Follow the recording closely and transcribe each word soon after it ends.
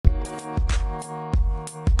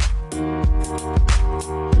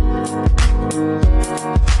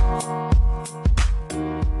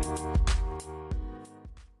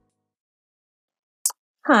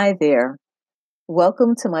Hi there.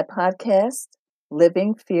 Welcome to my podcast,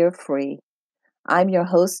 Living Fear Free. I'm your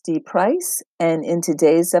host, Dee Price, and in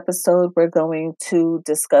today's episode, we're going to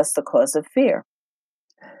discuss the cause of fear.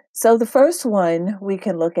 So, the first one we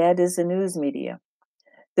can look at is the news media.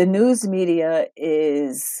 The news media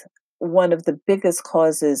is one of the biggest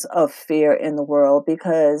causes of fear in the world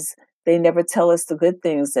because they never tell us the good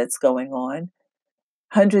things that's going on.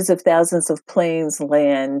 Hundreds of thousands of planes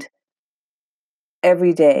land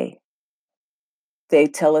every day. They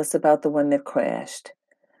tell us about the one that crashed.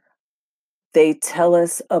 They tell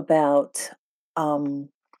us about um,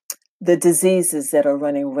 the diseases that are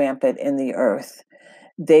running rampant in the earth.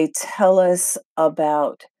 They tell us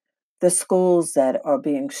about the schools that are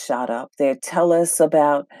being shot up. They tell us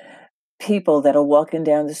about people that are walking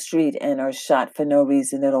down the street and are shot for no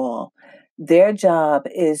reason at all. Their job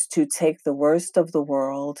is to take the worst of the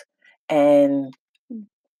world and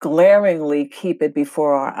glaringly keep it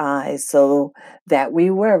before our eyes so that we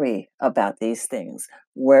worry about these things.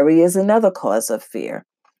 Worry is another cause of fear.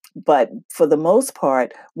 But for the most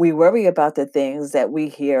part, we worry about the things that we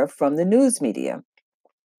hear from the news media.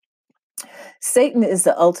 Satan is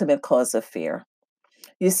the ultimate cause of fear.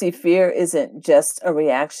 You see, fear isn't just a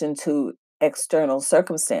reaction to external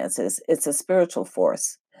circumstances, it's a spiritual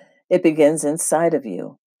force. It begins inside of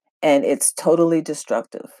you, and it's totally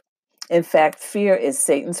destructive. In fact, fear is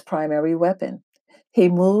Satan's primary weapon. He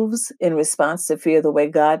moves in response to fear the way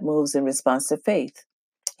God moves in response to faith.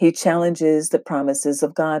 He challenges the promises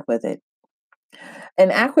of God with it. An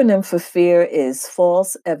acronym for fear is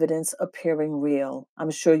false evidence appearing real.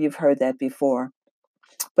 I'm sure you've heard that before.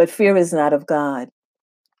 But fear is not of God.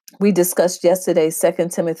 We discussed yesterday 2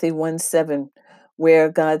 Timothy 1:7, where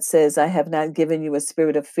God says, I have not given you a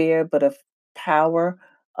spirit of fear, but of power,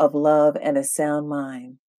 of love, and a sound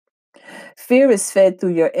mind. Fear is fed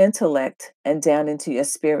through your intellect and down into your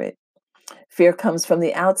spirit. Fear comes from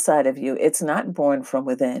the outside of you, it's not born from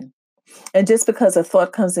within. And just because a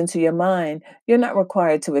thought comes into your mind, you're not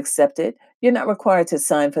required to accept it. You're not required to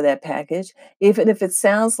sign for that package, even if it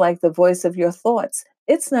sounds like the voice of your thoughts.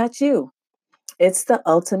 It's not you. It's the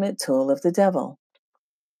ultimate tool of the devil.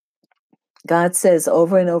 God says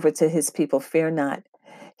over and over to his people, fear not.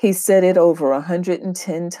 He said it over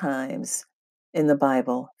 110 times in the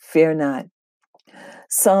Bible, fear not.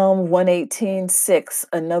 Psalm 118:6,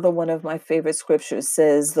 another one of my favorite scriptures,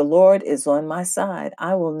 says, the Lord is on my side.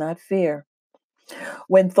 I will not fear.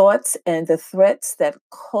 When thoughts and the threats that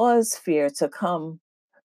cause fear to come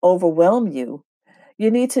overwhelm you,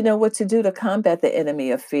 you need to know what to do to combat the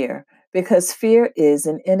enemy of fear, because fear is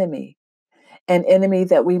an enemy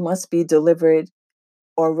that we must be delivered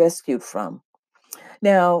or rescued from.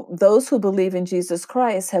 Now, those who believe in Jesus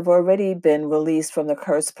Christ have already been released from the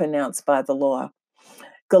curse pronounced by the law.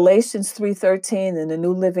 Galatians 3:13 in the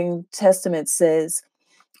New Living Testament says,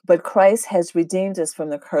 but Christ has redeemed us from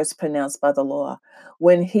the curse pronounced by the law.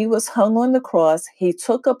 When he was hung on the cross, he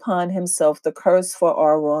took upon himself the curse for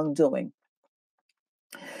our wrongdoing.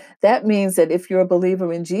 That means that if you're a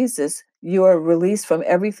believer in Jesus, you are released from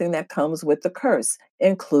everything that comes with the curse,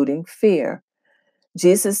 including fear.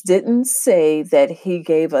 Jesus didn't say that he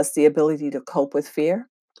gave us the ability to cope with fear.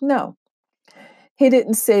 No. He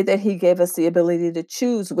didn't say that he gave us the ability to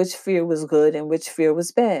choose which fear was good and which fear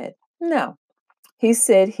was bad. No. He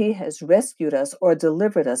said he has rescued us or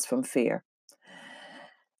delivered us from fear.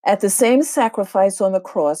 At the same sacrifice on the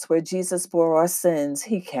cross where Jesus bore our sins,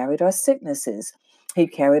 he carried our sicknesses, he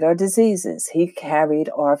carried our diseases, he carried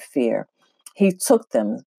our fear. He took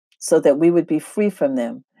them so that we would be free from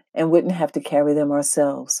them and wouldn't have to carry them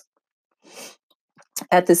ourselves.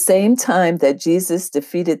 At the same time that Jesus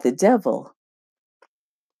defeated the devil,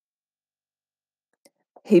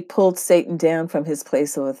 he pulled Satan down from his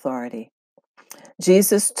place of authority.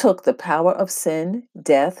 Jesus took the power of sin,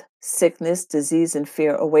 death, sickness, disease, and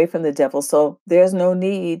fear away from the devil. So there's no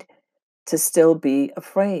need to still be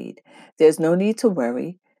afraid. There's no need to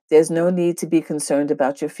worry. There's no need to be concerned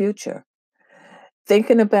about your future.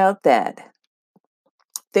 Thinking about that,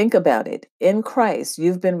 think about it. In Christ,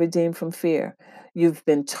 you've been redeemed from fear. You've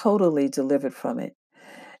been totally delivered from it.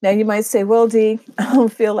 Now, you might say, well, Dee, I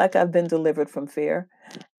don't feel like I've been delivered from fear.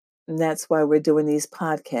 And that's why we're doing these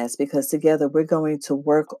podcasts, because together we're going to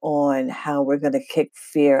work on how we're going to kick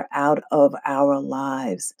fear out of our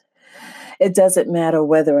lives. It doesn't matter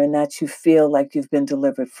whether or not you feel like you've been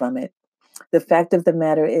delivered from it. The fact of the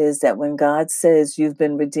matter is that when God says you've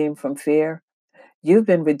been redeemed from fear, you've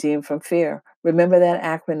been redeemed from fear. Remember that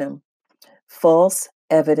acronym, false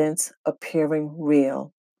evidence appearing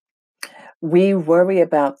real. We worry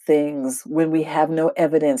about things when we have no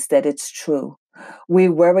evidence that it's true. We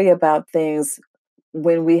worry about things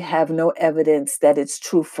when we have no evidence that it's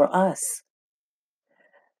true for us.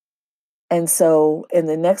 And so, in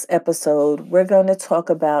the next episode, we're going to talk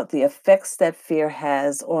about the effects that fear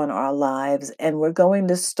has on our lives, and we're going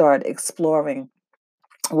to start exploring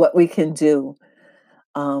what we can do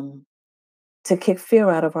um, to kick fear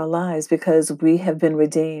out of our lives because we have been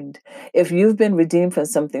redeemed. If you've been redeemed from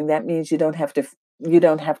something, that means you don't have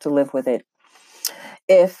to live with it.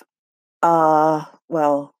 If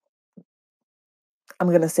well, I'm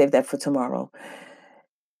going to save that for tomorrow.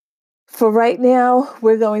 For right now,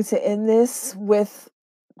 we're going to end this with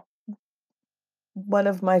one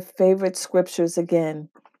of my favorite scriptures again,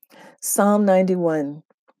 Psalm 91.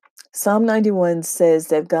 Psalm 91 says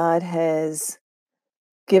that God has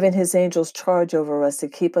given his angels charge over us to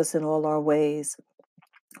keep us in all our ways.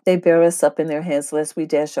 They bear us up in their hands lest we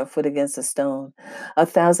dash our foot against a stone.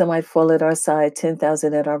 1,000 might fall at our side,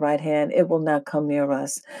 10,000 at our right hand. It will not come near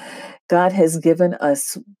us. God has given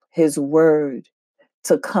us his word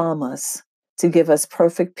to calm us, to give us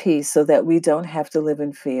perfect peace so that we don't have to live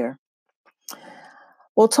in fear.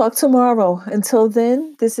 We'll talk tomorrow. Until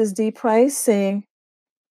then, this is Dee Price saying,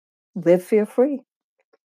 live fear free.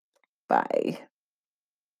 Bye.